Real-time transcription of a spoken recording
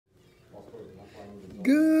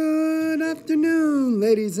Good afternoon,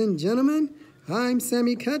 ladies and gentlemen. I'm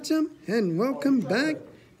Sammy Ketchum, and welcome back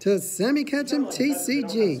to Sammy Ketchum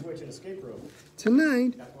TCG.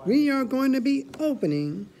 Tonight, we are going to be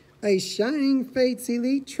opening a Shining Fates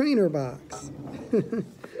Elite Trainer box.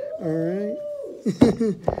 Alright.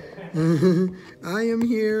 I am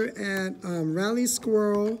here at Rally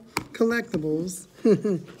Squirrel Collectibles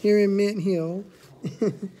here in Mint Hill.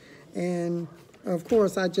 And of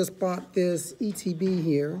course, I just bought this ETB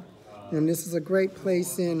here. And this is a great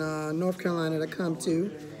place in North Carolina to come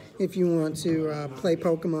to if you want to play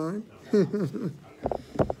Pokemon. I'm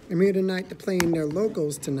here tonight to play in their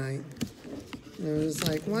logos tonight. And I was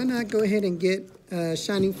like, why not go ahead and get a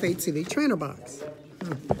Shining Fates Elite Trainer box?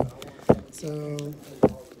 So,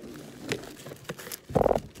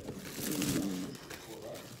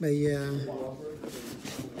 but yeah.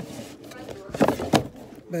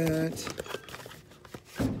 But,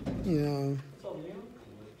 you know,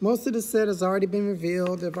 most of the set has already been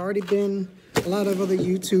revealed. There have already been a lot of other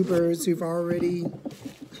YouTubers who've already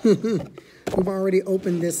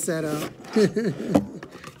opened this set up.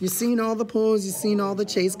 You've seen all the pulls, you've seen all the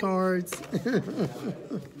chase cards.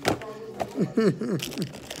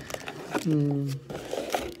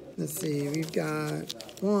 Let's see, we've got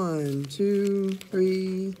 1, 2,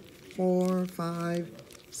 3, 4, 5,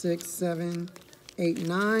 6, 7, 8,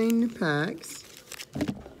 9 packs.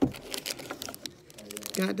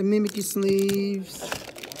 Got the Mimikyu sleeves.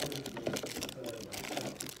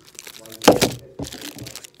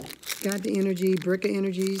 Got the energy, brick of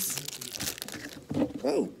energies.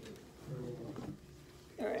 Whoa!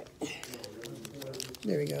 Alright.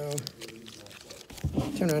 There we go.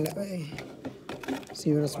 Turn around that way.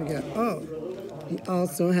 See what else we got. Oh, we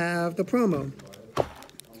also have the promo,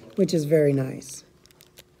 which is very nice.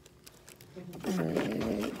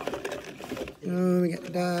 Alright. Oh, we got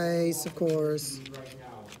the dice, of course.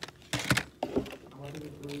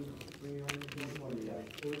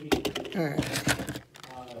 Alright.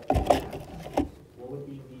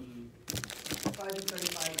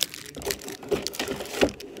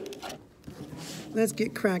 Let's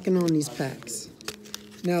get cracking on these packs.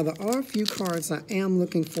 Now, there are a few cards I am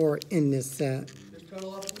looking for in this set.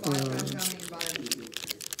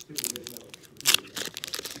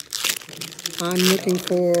 I'm looking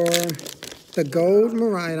for the gold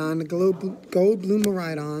Miraidon, the gold blue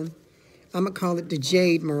Miraidon. I'm going to call it the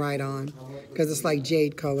jade Miraidon because it's like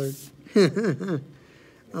jade colored. I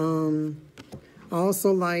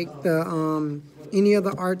also like the any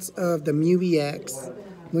other arts of the Mew EX.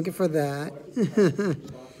 Looking for that.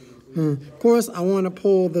 Of course, I want to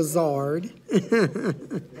pull the Zard.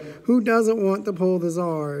 Who doesn't want to pull the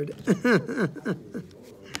Zard?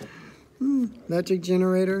 Electric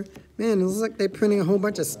generator. Man, it looks like they're printing a whole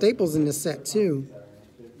bunch of staples in this set, too.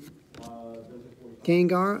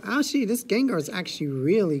 Gengar. Actually, this Gengar is actually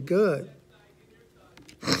really good.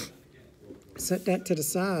 Set that to the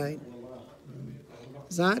side.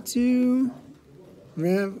 Zatu.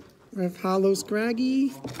 Rev Hollow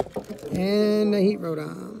Scraggy. And the Heat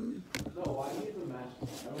Rodon.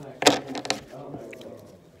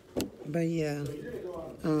 But yeah.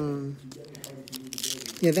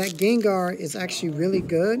 Yeah, that Gengar is actually really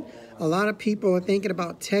good. A lot of people are thinking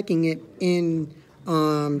about teching it in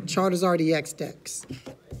Charizard EX decks.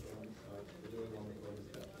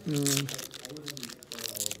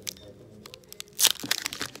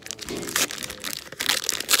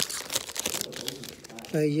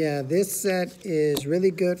 But yeah, this set is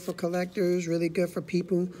really good for collectors, really good for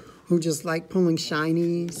people who just like pulling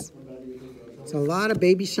shinies. There's a lot of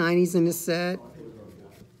baby shinies in this set.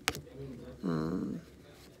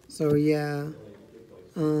 So yeah,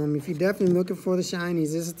 if you're definitely looking for the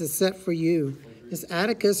shinies, this is the set for you. This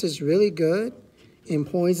Atticus is really good in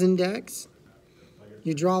poison decks.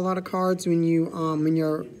 You draw a lot of cards when you or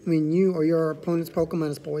your opponent's Pokemon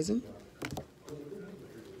is poisoned.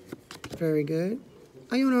 Very good.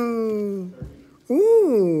 Iono.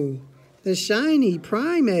 Ooh, the shiny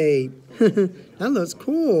Primate. That looks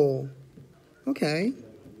cool. Okay.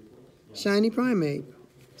 Shiny Primate.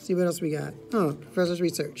 See what else we got. Oh, Professor's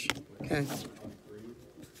Research. Okay.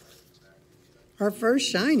 Our first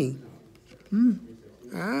shiny.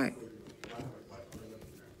 Alright.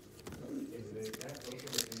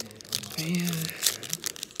 Man.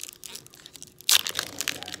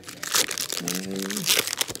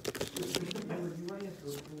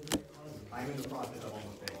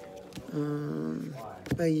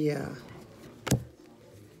 But yeah,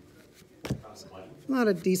 a lot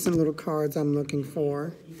of decent little cards I'm looking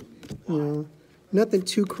for. You know, nothing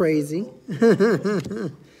too crazy.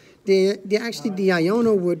 Actually, the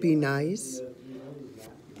Iono would be nice.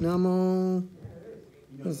 Namo,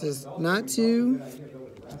 What's this? Not to.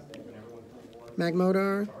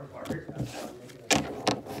 Magmodar.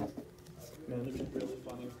 Man, it'd be really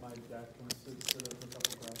funny if my deck consisted of a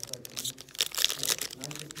couple grass types.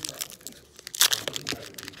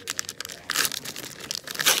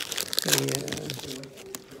 Yeah.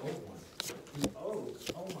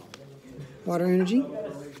 Water energy.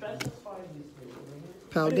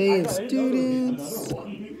 Paldean students.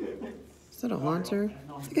 Is that a haunter?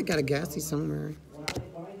 I think I got a gassy somewhere.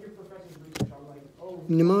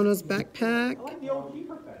 Nemona's backpack.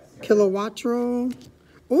 Kilowattrol.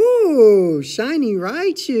 Ooh, shiny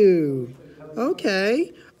Raichu.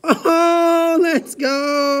 Okay. Oh, let's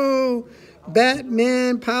go.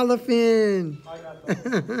 Batman Palafin.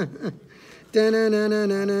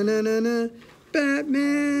 Da-na-na-na-na-na-na-na.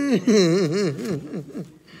 Batman.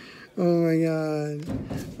 Oh my God.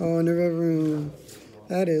 Oh, in the red room.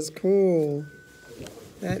 That is cool.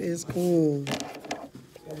 That is cool.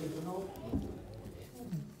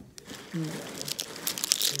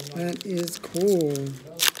 That is cool.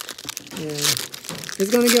 Yeah. It's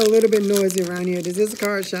going to get a little bit noisy around here. This is a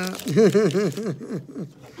card shop.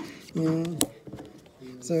 Yeah.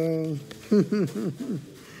 So,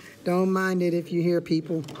 don't mind it if you hear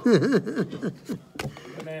people.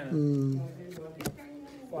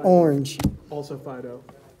 Orange. Also Fido.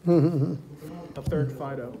 A third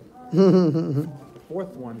Fido.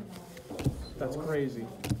 Fourth one. That's crazy.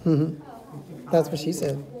 That's what she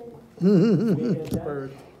said.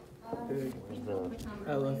 Bird. Big.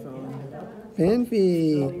 LFL.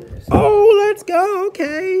 Fanfi. Oh, let's go.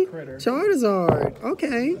 Okay. Critter. Charizard.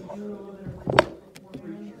 Okay.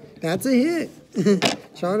 That's a hit.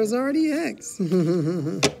 Charizard EX.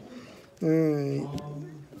 All right.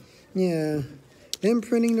 Yeah. Them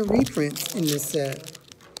printing the reprints in this set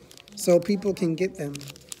so people can get them.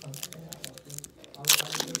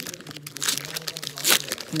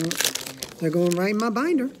 They're going right in my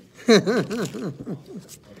binder.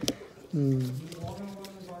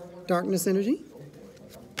 Darkness energy.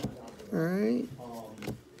 All right.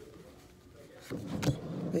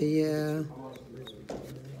 But yeah.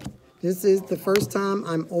 This is the first time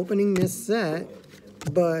I'm opening this set,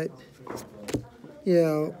 but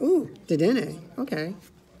yeah. Ooh, Dedenne. Okay.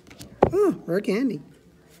 Oh, rare candy.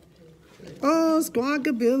 Oh,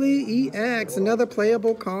 Squawkabilly EX, another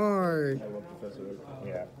playable card.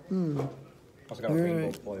 Yeah. Also got a All rainbow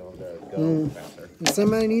right. foil on the Go Professor. If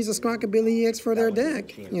somebody needs a Squawkabilly EX for their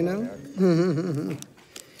deck, you know.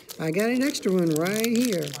 I got an extra one right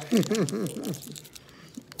here.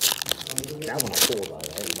 That one's cool, though,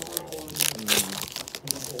 right?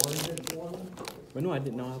 But no, I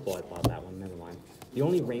didn't know I bought that one. Never mind. The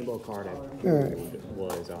only rainbow card I pulled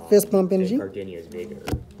was Fist bump energy. Gardenia's Vigor.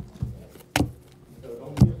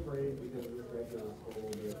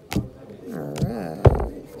 Alright.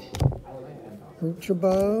 Ultra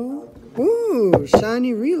Ooh,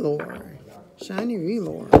 shiny Relore. Shiny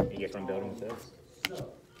Relore. You guess what I'm building with this? I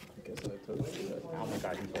guess I totally did that. Oh my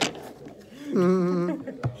god, you played that.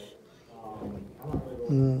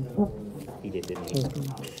 He did, didn't he?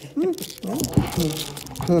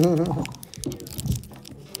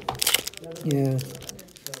 Yeah.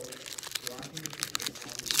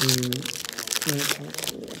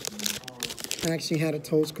 I actually had a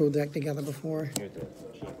Toad Scroll deck together before.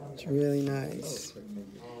 It's really nice.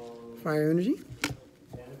 Fire energy.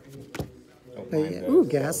 Oh, But yeah. Ooh,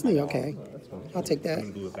 Ghastly. Okay. I'll take that.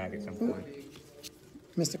 I'm gonna glue it back at some point.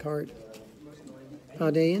 Missed a card.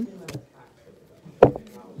 Paldean.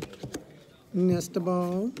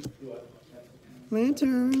 Nestaball.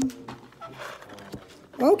 Lantern.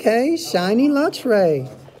 Okay, shiny Luxray.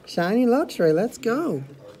 Shiny Luxray, let's go.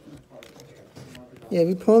 Yeah,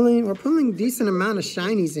 we're pulling a decent amount of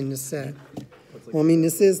shinies in this set. Well, I mean,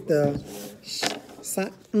 this is the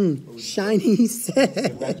shiny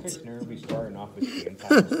set. Nervy starting off with the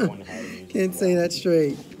entire one head. Can't say that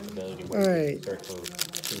straight. All right. Search for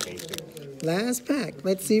two basics. Last pack.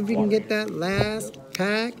 Let's see if we can get that last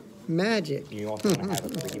pack magic. You also want to have a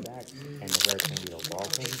piggyback, and the rare can be the ball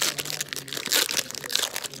thing.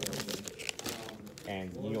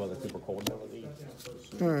 And you know the super cold ability?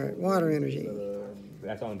 All right, water energy.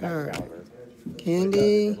 That's on All back right. Salver.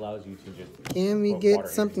 Candy. It allows you to just Can we put get water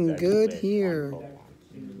something energy good that's here? on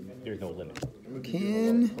Pokemon. There's no limit.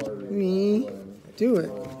 Can we do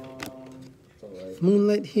it?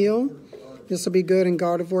 Moonlit Hill. This will be good in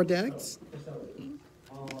Gardevoir decks.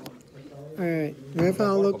 All right,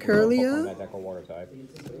 Rafael Curlia, That deck or water type.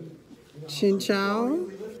 Chinchou,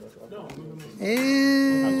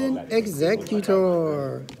 and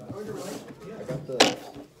Executor.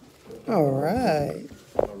 All right.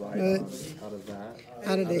 Out of that.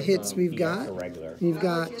 out of the hits we've The got. regular. You've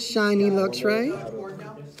got Shiny Luxray,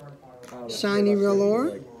 Shiny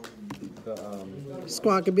Rellor,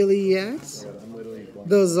 Squawkabilly EX,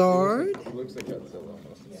 the Zard,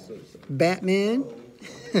 Batman,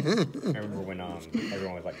 I remember when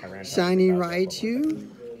everyone was like, Shiny Raichu,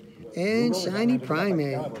 and Shiny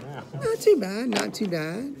Primate. Not too bad, not too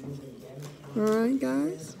bad. All right,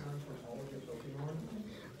 guys.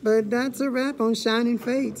 But that's a wrap on Shining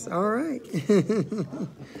Fates. All right.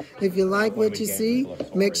 If you like what you see,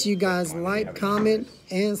 make sure you guys like, comment,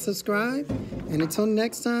 and subscribe. And until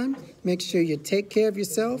next time, make sure you take care of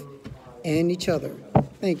yourself and each other.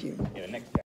 Thank you.